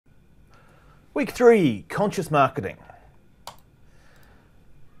Week 3, conscious marketing.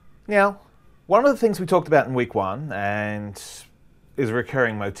 Now, one of the things we talked about in week 1, and is a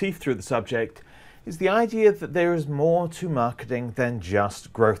recurring motif through the subject, is the idea that there is more to marketing than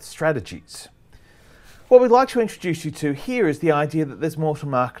just growth strategies. What we'd like to introduce you to here is the idea that there's more to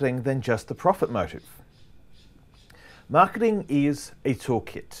marketing than just the profit motive. Marketing is a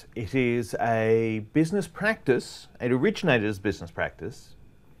toolkit. It is a business practice. It originated as business practice,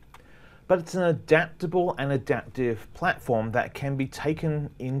 but it's an adaptable and adaptive platform that can be taken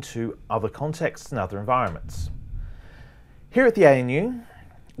into other contexts and other environments. Here at the ANU,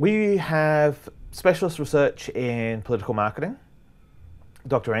 we have specialist research in political marketing.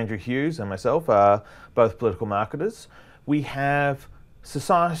 Dr. Andrew Hughes and myself are both political marketers. We have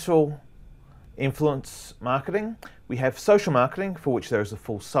societal influence marketing. We have social marketing, for which there is a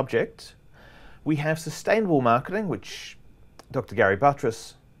full subject. We have sustainable marketing, which Dr. Gary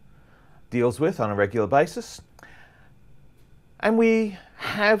Buttress deals with on a regular basis. And we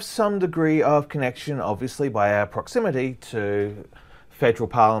have some degree of connection, obviously, by our proximity to federal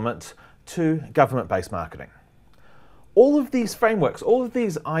parliament, to government-based marketing. All of these frameworks, all of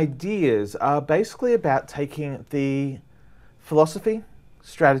these ideas are basically about taking the philosophy,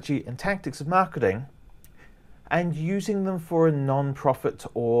 strategy, and tactics of marketing and using them for a non-profit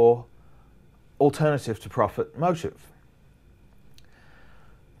or alternative to profit motive.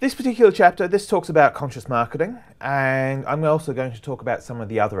 This particular chapter, this talks about conscious marketing, and I'm also going to talk about some of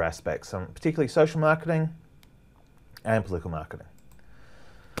the other aspects, particularly social marketing and political marketing.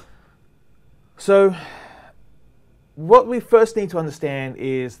 So, what we first need to understand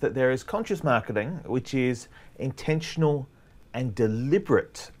is that there is conscious marketing, which is intentional and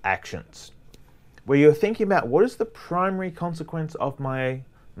deliberate actions, where you're thinking about what is the primary consequence of my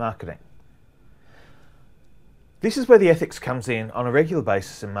marketing. This is where the ethics comes in on a regular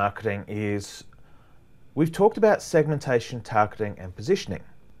basis in marketing. We've talked about segmentation, targeting, and positioning.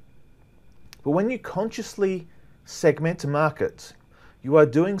 But when you consciously segment a market, you are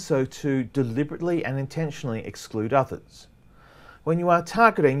doing so to deliberately and intentionally exclude others. When you are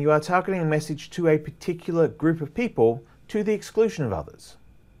targeting a message to a particular group of people to the exclusion of others.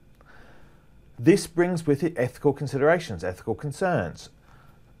 This brings with it ethical considerations, ethical concerns,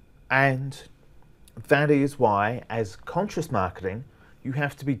 and that is why, as conscious marketing, you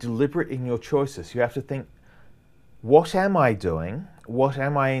have to be deliberate in your choices. You have to think, what am I doing? What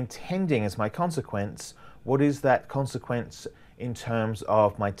am I intending as my consequence? What is that consequence in terms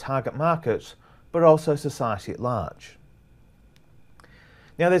of my target market, but also society at large?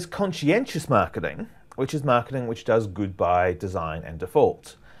 Now, there's conscientious marketing, which is marketing which does good by design and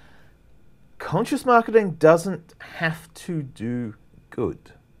default. Conscious marketing doesn't have to do good.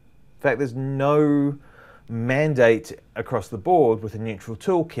 In fact, there's no mandate across the board with a neutral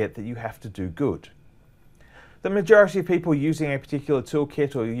toolkit that you have to do good. The majority of people using a particular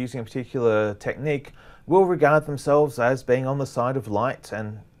toolkit or using a particular technique will regard themselves as being on the side of light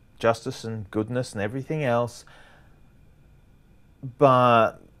and justice and goodness and everything else,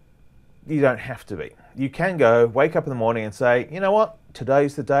 but you don't have to be. You can wake up in the morning and say, you know what,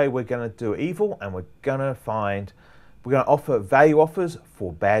 today's the day we're going to do evil, and we're going to offer value offers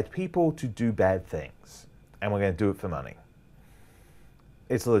for bad people to do bad things, and we're going to do it for money.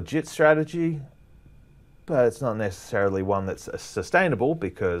 It's a legit strategy, but it's not necessarily one that's sustainable,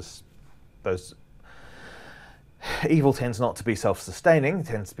 because those evil tends not to be self-sustaining. It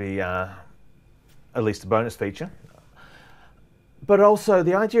tends to be at least a bonus feature. But also,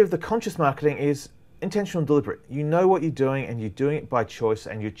 the idea of the conscious marketing is intentional and deliberate. You know what you're doing, and you're doing it by choice,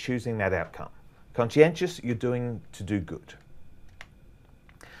 and you're choosing that outcome. Conscientious, you're doing to do good.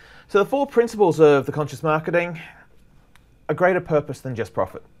 So the 4 principles of the conscious marketing: a greater purpose than just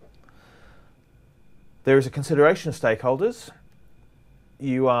profit. There is a consideration of stakeholders.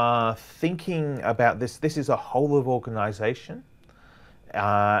 You are thinking about this. This is a whole of organization,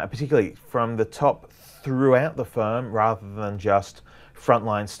 particularly from the top throughout the firm, rather than just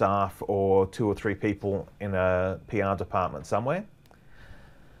frontline staff or 2 or 3 people in a PR department somewhere.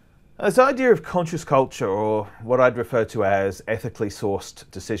 This idea of conscious culture, or what I'd refer to as ethically sourced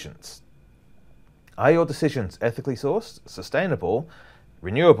decisions. Are your decisions ethically sourced, sustainable,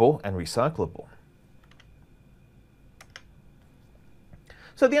 renewable, and recyclable?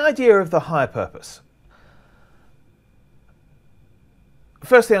 So the idea of the higher purpose.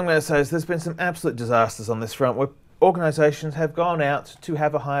 First thing I'm going to say is there's been some absolute disasters on this front where organizations have gone out to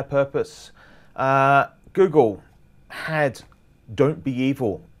have a higher purpose. Google had "Don't be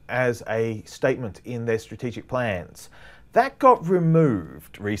evil" as a statement in their strategic plans. That got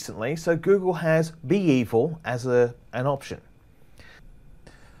removed recently, so Google has "Be evil" as an option.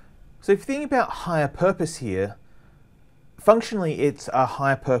 So if you think about higher purpose here, functionally it's a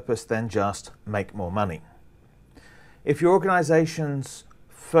higher purpose than just make more money. If your organization's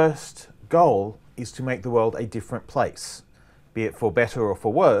first goal is to make the world a different place, be it for better or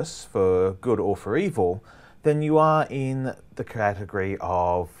for worse, for good or for evil, then you are in the category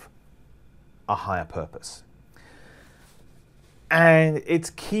of a higher purpose. And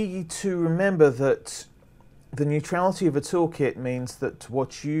it's key to remember that the neutrality of a toolkit means that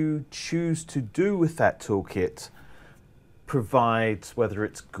what you choose to do with that toolkit provides whether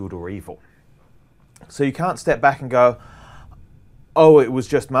it's good or evil. So you can't step back and go, oh, it was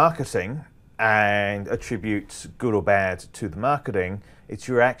just marketing, and attribute good or bad to the marketing. It's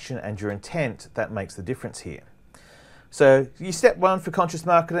your action and your intent that makes the difference here. So you step one for conscious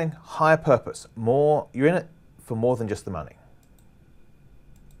marketing, higher purpose. More, you're in it for more than just the money.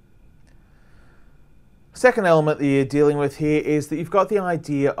 Second element that you're dealing with here is that you've got the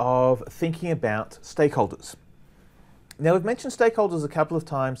idea of thinking about stakeholders. Now, we've mentioned stakeholders a couple of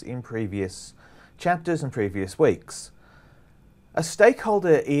times in previous chapters and previous weeks. A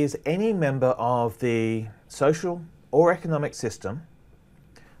stakeholder is any member of the social or economic system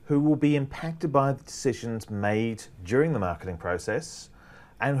who will be impacted by the decisions made during the marketing process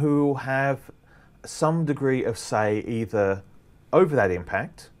and who will have some degree of say either over that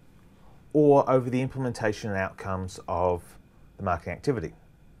impact or over the implementation and outcomes of the marketing activity.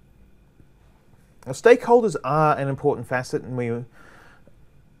 Now, stakeholders are an important facet, and we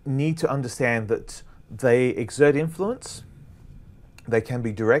need to understand that they exert influence. They can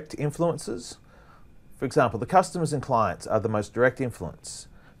be direct influences. For example, the customers and clients are the most direct influence,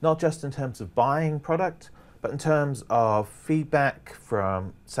 not just in terms of buying product, but in terms of feedback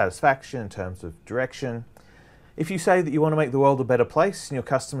from satisfaction, in terms of direction. If you say that you want to make the world a better place and your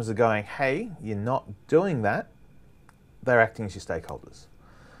customers are going, hey, you're not doing that, they're acting as your stakeholders.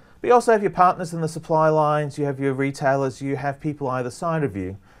 But you also have your partners in the supply lines, you have your retailers, you have people either side of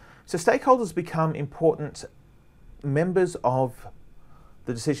you. So stakeholders become important members of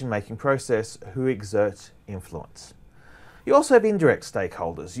the decision-making process who exert influence. You also have indirect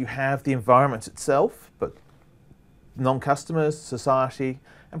stakeholders. You have the environment itself, but non-customers, society,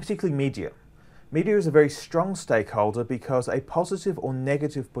 and particularly media. Media is a very strong stakeholder because a positive or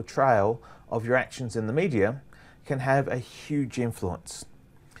negative portrayal of your actions in the media can have a huge influence.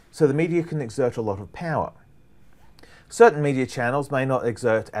 So the media can exert a lot of power. Certain media channels may not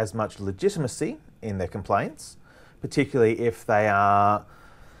exert as much legitimacy in their complaints, particularly if they are,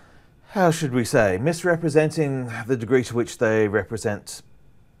 how should we say, misrepresenting the degree to which they represent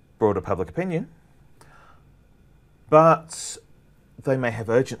broader public opinion, but they may have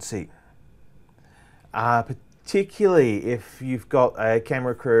urgency. Particularly if you've got a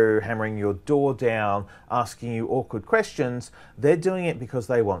camera crew hammering your door down, asking you awkward questions, they're doing it because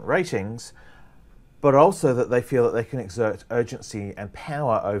they want ratings, but also that they feel that they can exert urgency and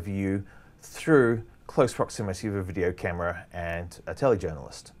power over you through close proximity of a video camera and a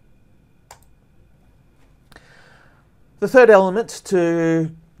telejournalist. The third element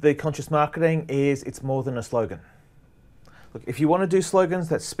to the conscious marketing is it's more than a slogan. Look, if you want to do slogans,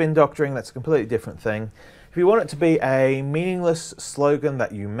 that's spin doctoring, that's a completely different thing. If you want it to be a meaningless slogan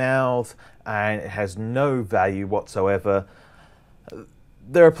that you mouth and it has no value whatsoever,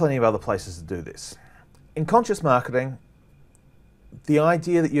 there are plenty of other places to do this. In conscious marketing, the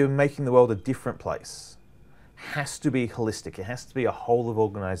idea that you're making the world a different place has to be holistic. It has to be a whole of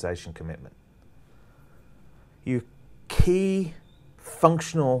organization commitment. Your key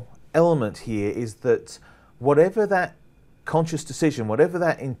functional element here is that whatever that conscious decision, whatever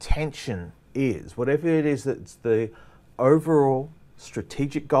that intention is, whatever it is that's the overall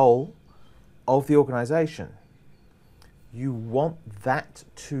strategic goal of the organization, you want that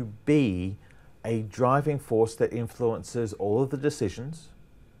to be a driving force that influences all of the decisions,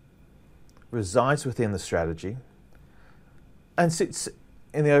 resides within the strategy, and sits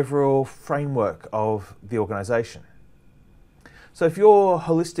in the overall framework of the organization. So if your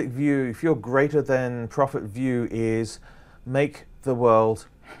holistic view, if your greater than profit view is make the world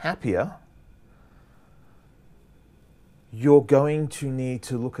happier, you're going to need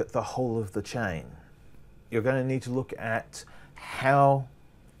to look at the whole of the chain. You're going to need to look at how,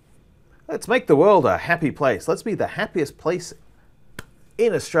 let's make the world a happy place. Let's be the happiest place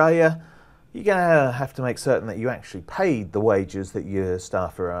in Australia. You're going to have to make certain that you actually paid the wages that your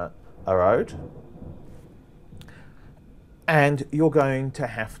staff are owed. And you're going to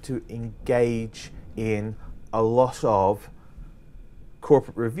have to engage in a lot of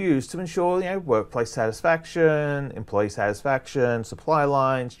corporate reviews to ensure, workplace satisfaction, employee satisfaction, supply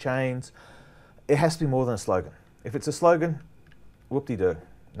lines, chains. It has to be more than a slogan. If it's a slogan, whoop-de-doo.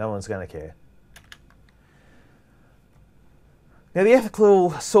 No one's going to care. Now, the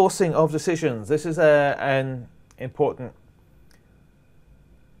ethical sourcing of decisions. This is an important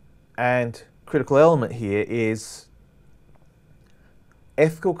and critical element here. Is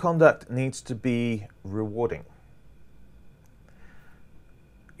ethical conduct needs to be rewarding.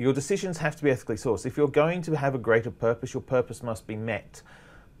 Your decisions have to be ethically sourced. If you're going to have a greater purpose, your purpose must be met.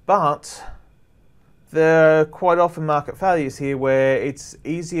 But there are quite often market failures here where it's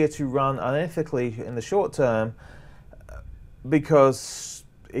easier to run unethically in the short term because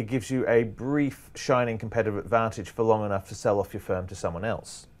it gives you a brief, shining competitive advantage for long enough to sell off your firm to someone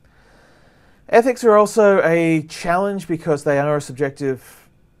else. Ethics are also a challenge because they are a subjective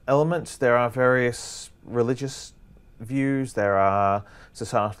element. There are various religious views, there are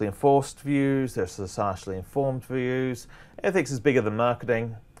societally enforced views, there's societally informed views. Ethics is bigger than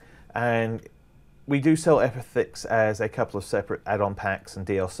marketing, and we do sell ethics as a couple of separate add-on packs and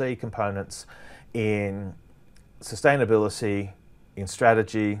DLC components in sustainability, in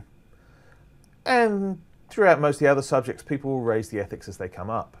strategy, and throughout most of the other subjects, people will raise the ethics as they come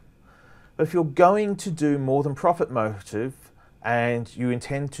up. But if you're going to do more than profit motive and you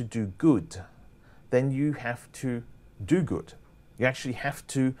intend to do good, then you have to do good. You actually have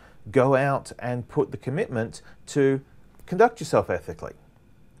to go out and put the commitment to conduct yourself ethically.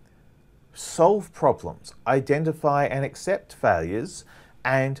 Solve problems, identify and accept failures,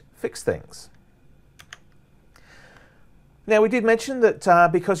 and fix things. Now, we did mention that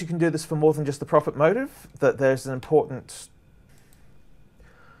because you can do this for more than just the profit motive, that there's an important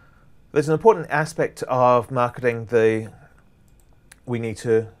aspect of marketing that we need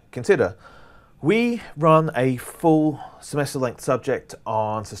to consider. We run a full semester-length subject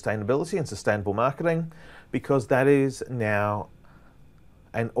on sustainability and sustainable marketing because that is now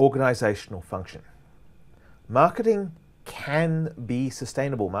an organizational function. Marketing can be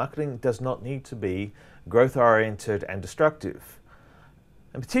sustainable. Marketing does not need to be growth-oriented and destructive.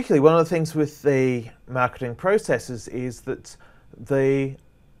 And particularly, one of the things with the marketing processes is that the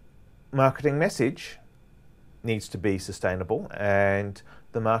marketing message needs to be sustainable and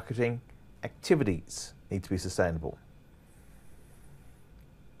the marketing activities need to be sustainable.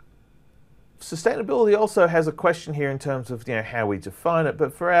 Sustainability also has a question here in terms of how we define it,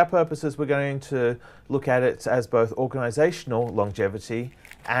 but for our purposes we're going to look at it as both organizational longevity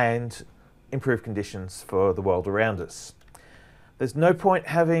and improved conditions for the world around us. There's no point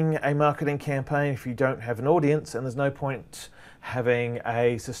having a marketing campaign if you don't have an audience, and there's no point having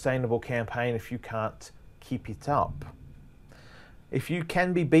a sustainable campaign if you can't keep it up. If you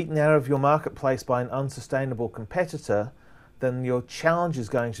can be beaten out of your marketplace by an unsustainable competitor, then your challenge is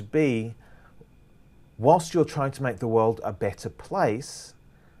going to be, whilst you're trying to make the world a better place,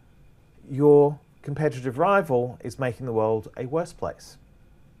 your competitive rival is making the world a worse place.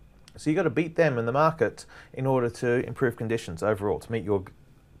 So you've got to beat them in the market in order to improve conditions overall, to meet your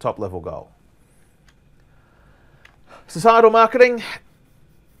top level goal. Societal marketing.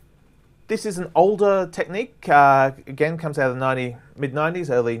 This is an older technique, again comes out of the mid-90s,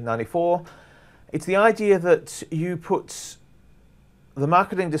 early 94. It's the idea that you put the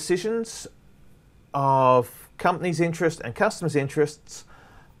marketing decisions of companies' interests and customers' interests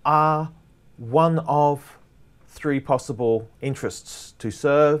are one of three possible interests to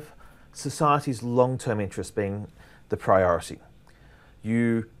serve, society's long-term interest being the priority.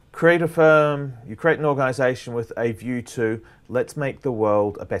 You create a firm, you create an organization with a view to let's make the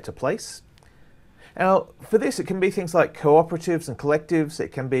world a better place. Now, for this, it can be things like cooperatives and collectives. It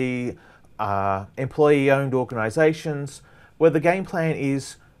can be employee-owned organizations where the game plan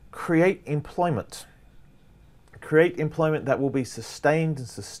is create employment. Create employment that will be sustained and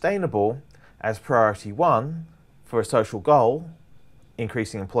sustainable as priority one for a social goal,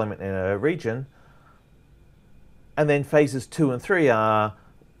 increasing employment in a region. And then phases 2 and 3 are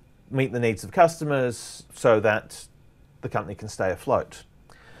meet the needs of customers so that the company can stay afloat.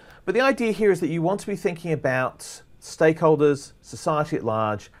 But the idea here is that you want to be thinking about stakeholders, society at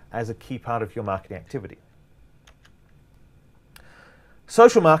large, as a key part of your marketing activity.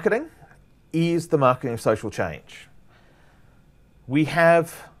 Social marketing is the marketing of social change. We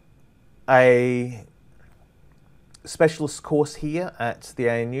have a specialist course here at the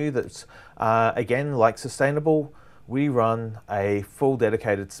ANU that's, again, like Sustainable, we run a full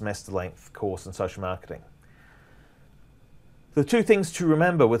dedicated semester-length course in social marketing. The two things to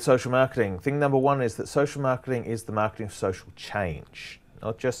remember with social marketing. Thing number one is that social marketing is the marketing of social change,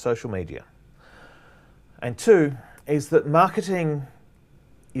 not just social media. And two is that marketing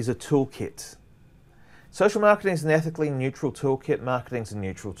is a toolkit. Social marketing is an ethically neutral toolkit. Marketing is a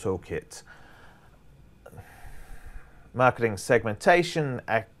neutral toolkit. Marketing segmentation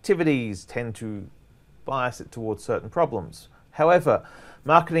activities tend to bias it towards certain problems. However,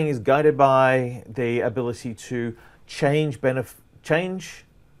 marketing is guided by the ability to change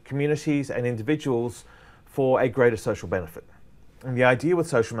communities and individuals for a greater social benefit. And the idea with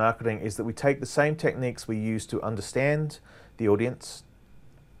social marketing is that we take the same techniques we use to understand the audience,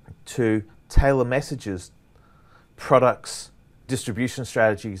 to tailor messages, products, distribution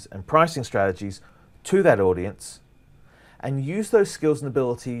strategies, and pricing strategies to that audience, and use those skills and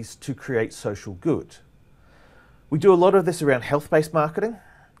abilities to create social good. We do a lot of this around health-based marketing.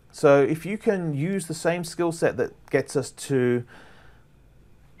 So if you can use the same skill set that gets us to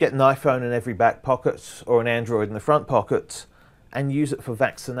get an iPhone in every back pocket or an Android in the front pocket and use it for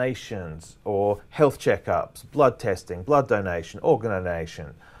vaccinations or health checkups, blood testing, blood donation, organ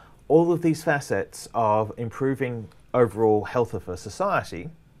donation, all of these facets of improving overall health of a society,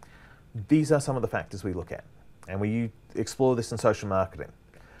 these are some of the factors we look at. And we explore this in social marketing.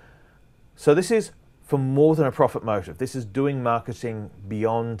 So this is for more than a profit motive. This is doing marketing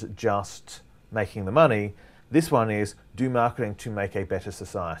beyond just making the money. This one is do marketing to make a better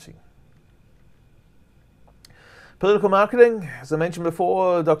society. Political marketing, as I mentioned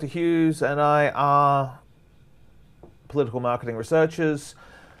before, Dr. Hughes and I are political marketing researchers.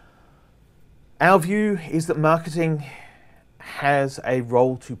 Our view is that marketing has a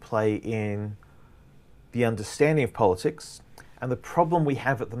role to play in the understanding of politics, and the problem we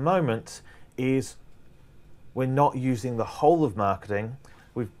have at the moment is we're not using the whole of marketing.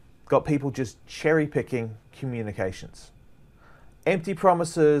 We've got people just cherry picking communications. Empty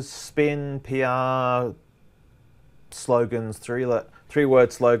promises, spin, PR, slogans,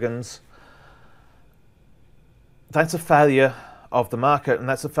 three-word slogans. That's a failure of the market, and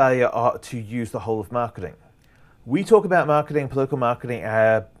that's a failure to use the whole of marketing. We talk about marketing, political marketing,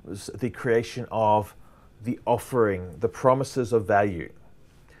 as the creation of the offering, the promises of value.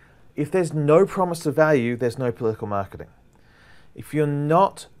 If there's no promise of value, there's no political marketing. If you're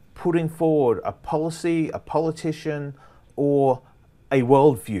not putting forward a policy, a politician, or a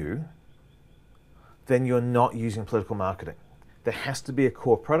worldview, then you're not using political marketing. There has to be a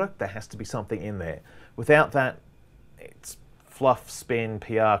core product, there has to be something in there. Without that, it's fluff, spin,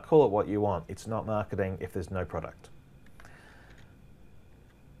 PR, call it what you want. It's not marketing if there's no product.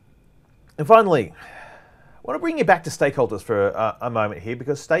 And finally, I want to bring you back to stakeholders for a moment here,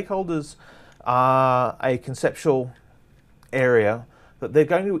 because stakeholders are a conceptual area that they're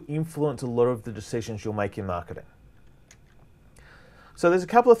going to influence a lot of the decisions you'll make in marketing. So there's a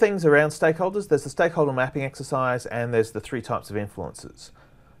couple of things around stakeholders. There's the stakeholder mapping exercise, and there's the 3 types of influences.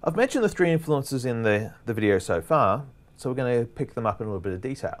 I've mentioned the 3 influences in the video so far, so we're going to pick them up in a little bit of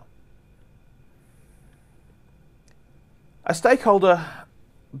detail. A stakeholder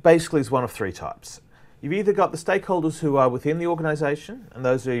basically is one of 3 types. You've either got the stakeholders who are within the organization, and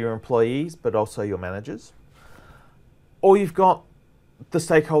those are your employees, but also your managers. Or you've got the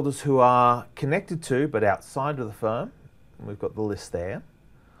stakeholders who are connected to, but outside of the firm. And we've got the list there.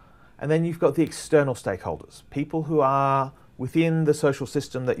 And then you've got the external stakeholders, people who are within the social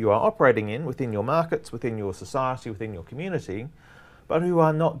system that you are operating in, within your markets, within your society, within your community, but who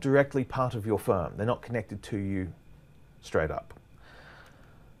are not directly part of your firm. They're not connected to you straight up.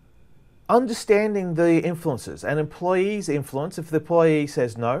 Understanding the influences. An employee's influence, if the employee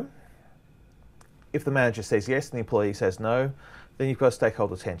says no, if the manager says yes and the employee says no, then you've got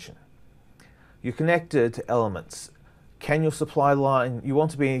stakeholder tension. Your connected elements. Can your supply line, you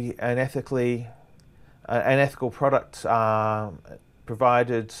want to be an ethical product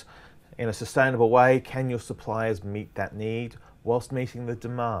provided in a sustainable way. Can your suppliers meet that need whilst meeting the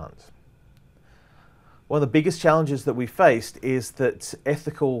demand? One of the biggest challenges that we faced is that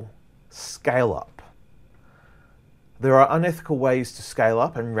ethical scale up. There are unethical ways to scale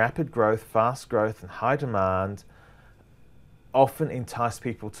up, and rapid growth, fast growth, and high demand often entice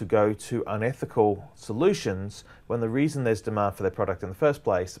people to go to unethical solutions when the reason there's demand for their product in the first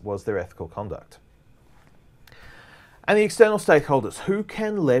place was their ethical conduct. And the external stakeholders, who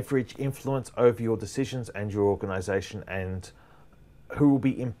can leverage influence over your decisions and your organization, and who will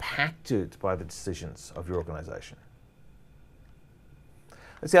be impacted by the decisions of your organization.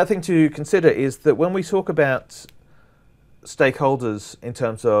 The other thing to consider is that when we talk about stakeholders in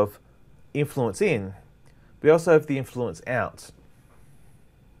terms of influence in, we also have the influence out.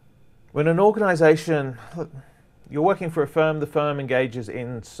 When an organization, you're working for a firm, the firm engages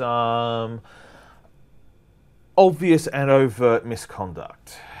in some obvious and overt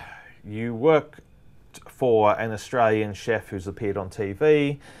misconduct. You work for an Australian chef who's appeared on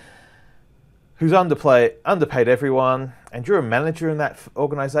TV, who's underpaid everyone, and you're a manager in that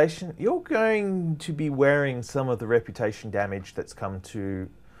organization, you're going to be wearing some of the reputation damage that's come to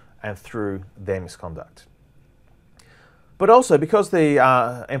and through their misconduct. But also, because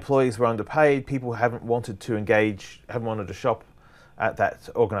the employees were underpaid, people haven't wanted to engage, haven't wanted to shop at that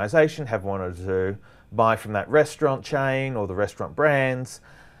organization, haven't wanted to buy from that restaurant chain or the restaurant brands.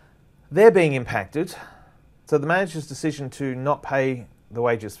 They're being impacted. So the manager's decision to not pay the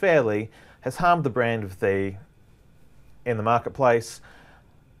wages fairly has harmed the brand in the marketplace.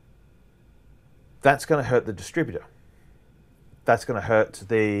 That's going to hurt the distributor. That's going to hurt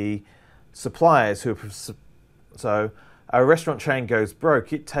the suppliers who. So a restaurant chain goes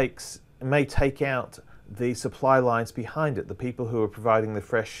broke. It may take out the supply lines behind it, the people who are providing the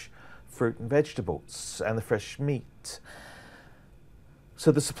fresh fruit and vegetables and the fresh meat.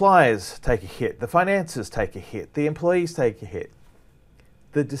 So the suppliers take a hit, the financiers take a hit, the employees take a hit.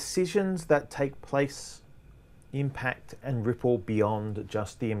 The decisions that take place impact and ripple beyond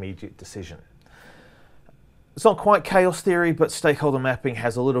just the immediate decision. It's not quite chaos theory, but stakeholder mapping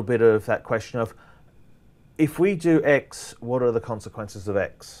has a little bit of that question of, if we do X, what are the consequences of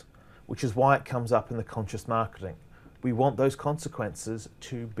X? Which is why it comes up in the conscious marketing. We want those consequences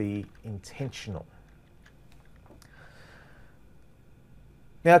to be intentional.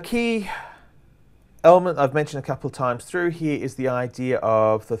 Now, a key element I've mentioned a couple of times through here is the idea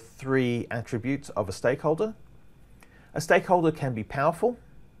of the 3 attributes of a stakeholder. A stakeholder can be powerful.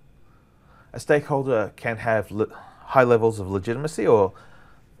 A stakeholder can have high levels of legitimacy or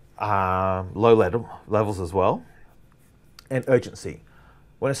low levels as well. And urgency.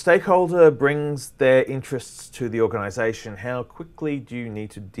 When a stakeholder brings their interests to the organization, how quickly do you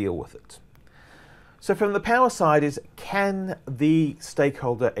need to deal with it? So from the power side is, can the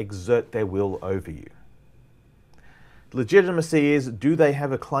stakeholder exert their will over you? Legitimacy is, do they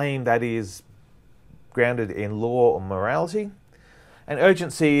have a claim that is grounded in law or morality? And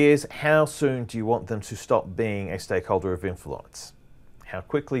urgency is, how soon do you want them to stop being a stakeholder of influence? How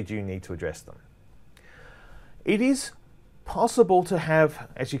quickly do you need to address them? It is possible to have,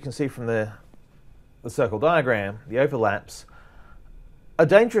 as you can see from the circle diagram, the overlaps. A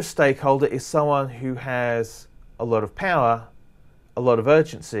dangerous stakeholder is someone who has a lot of power, a lot of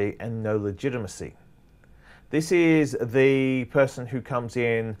urgency, and no legitimacy. This is the person who comes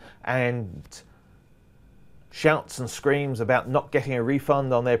in and shouts and screams about not getting a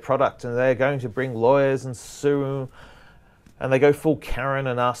refund on their product, and they're going to bring lawyers and sue, and they go full Karen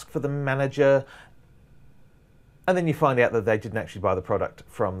and ask for the manager. And then you find out that they didn't actually buy the product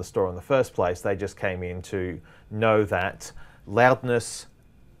from the store in the first place. They just came in to know that loudness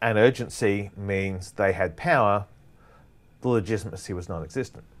and urgency means they had power. The legitimacy was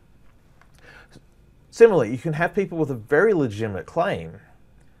non-existent. Similarly, you can have people with a very legitimate claim,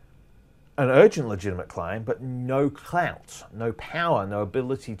 an urgent legitimate claim, but no clout, no power, no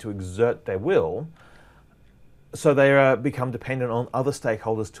ability to exert their will. So they become dependent on other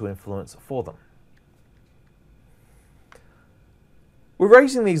stakeholders to influence for them. We're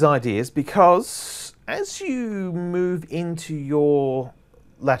raising these ideas because as you move into your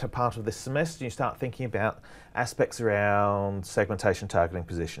latter part of this semester, you start thinking about aspects around segmentation, targeting,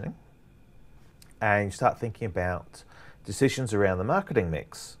 positioning, and you start thinking about decisions around the marketing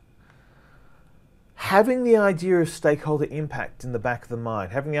mix. Having the idea of stakeholder impact in the back of the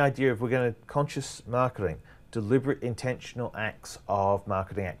mind, having the idea of, we're going to conscious marketing, deliberate intentional acts of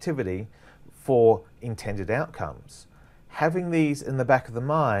marketing activity for intended outcomes. Having these in the back of the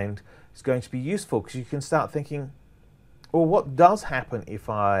mind is going to be useful, because you can start thinking, well, what does happen if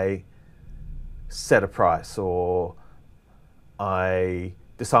I set a price, or I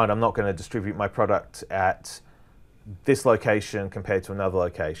decide I'm not going to distribute my product at this location compared to another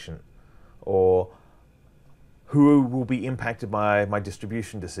location, or who will be impacted by my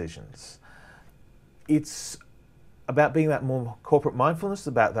distribution decisions? It's about being that more corporate mindfulness,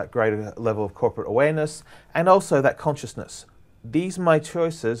 about that greater level of corporate awareness, and also that consciousness. These are my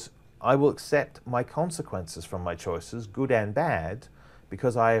choices. I will accept my consequences from my choices, good and bad,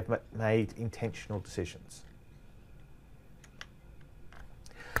 because I have made intentional decisions.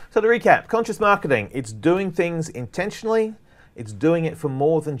 So to recap, conscious marketing, it's doing things intentionally, it's doing it for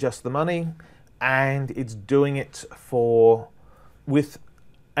more than just the money, and it's doing it with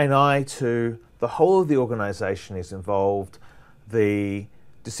an eye to the whole of the organization is involved. The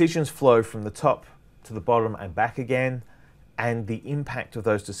decisions flow from the top to the bottom and back again, and the impact of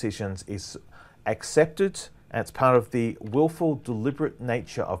those decisions is accepted, and it's part of the willful, deliberate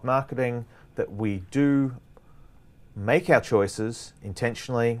nature of marketing that we do make our choices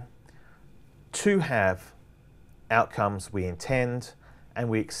intentionally to have outcomes we intend, and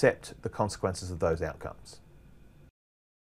we accept the consequences of those outcomes.